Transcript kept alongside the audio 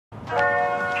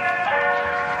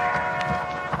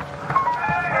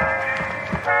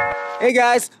Hey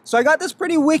guys, so I got this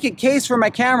pretty wicked case for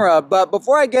my camera, but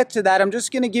before I get to that, I'm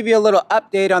just going to give you a little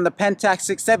update on the Pentax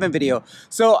 6.7 video.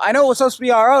 So I know it was supposed to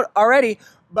be out already,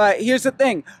 but here's the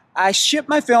thing. I shipped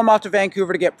my film off to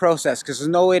Vancouver to get processed because there's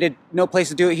no place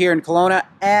to do it here in Kelowna,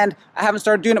 and I haven't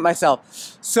started doing it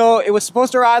myself. So it was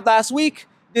supposed to arrive last week.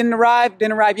 Didn't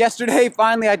arrive yesterday.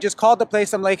 Finally, I just called the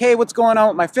place. I'm like, hey, what's going on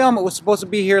with my film? It was supposed to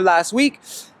be here last week.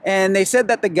 And they said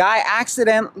that the guy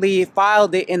accidentally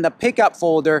filed it in the pickup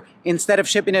folder instead of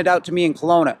shipping it out to me in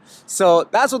Kelowna. So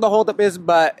that's what the holdup is,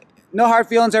 but no hard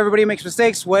feelings. Everybody makes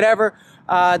mistakes, whatever.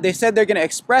 They said they're going to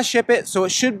express ship it, so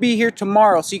it should be here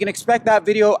tomorrow. So you can expect that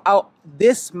video out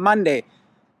this Monday,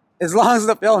 as long as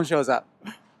the film shows up.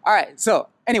 All right, so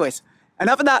anyways,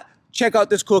 enough of that. Check out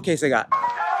this cool case I got.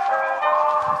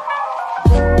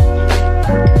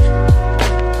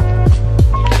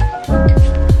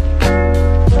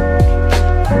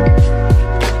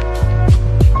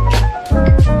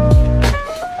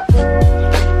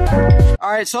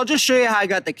 Alright, so I'll just show you how I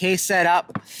got the case set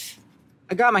up.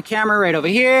 I got my camera right over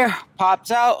here, pops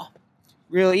out,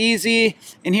 real easy.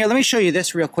 And here, let me show you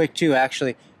this real quick too,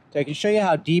 actually. So I can show you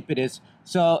how deep it is.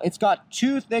 So it's got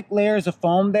 2 thick layers of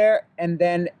foam there, and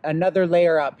then another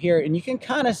layer up here. And you can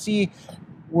kind of see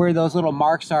where those little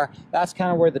marks are. That's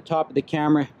kind of where the top of the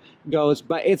camera goes.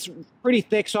 But it's pretty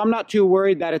thick, so I'm not too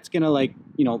worried that it's gonna, like,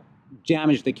 you know,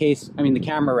 damage the case, I mean the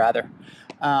camera rather.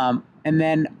 And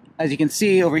then, as you can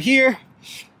see over here,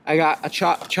 I got a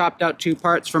chopped out 2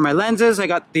 parts for my lenses. I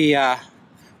got the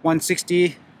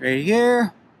 160 right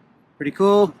here, pretty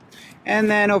cool. And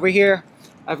then over here,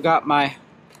 I've got my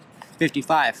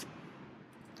 55.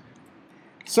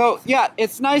 So yeah,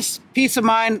 it's nice peace of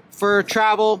mind for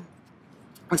travel,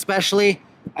 especially.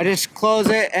 I just close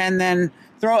it and then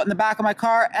throw it in the back of my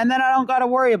car, and then I don't gotta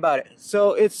worry about it.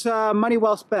 So it's money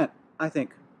well spent, I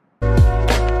think.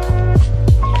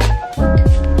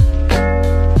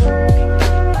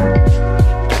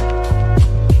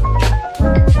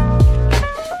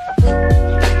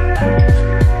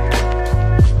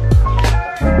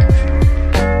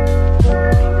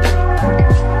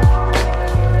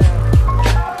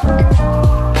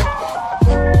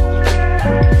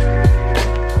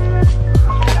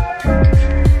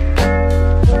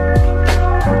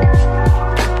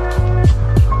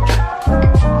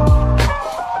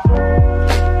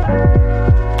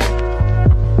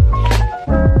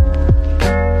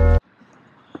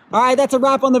 Alright, that's a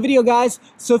wrap on the video, guys.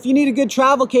 So if you need a good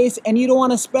travel case and you don't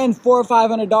want to spend $400 or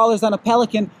 $500 on a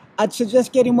Pelican, I'd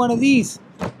suggest getting one of these.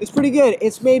 It's pretty good.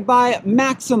 It's made by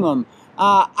Maximum.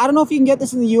 I don't know if you can get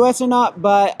this in the US or not,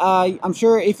 but I'm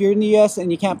sure if you're in the US and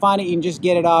you can't find it, you can just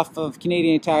get it off of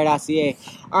CanadianTire.ca.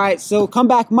 Alright, so come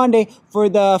back Monday for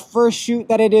the first shoot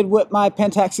that I did with my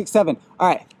Pentax 6.7.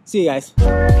 Alright, see you guys.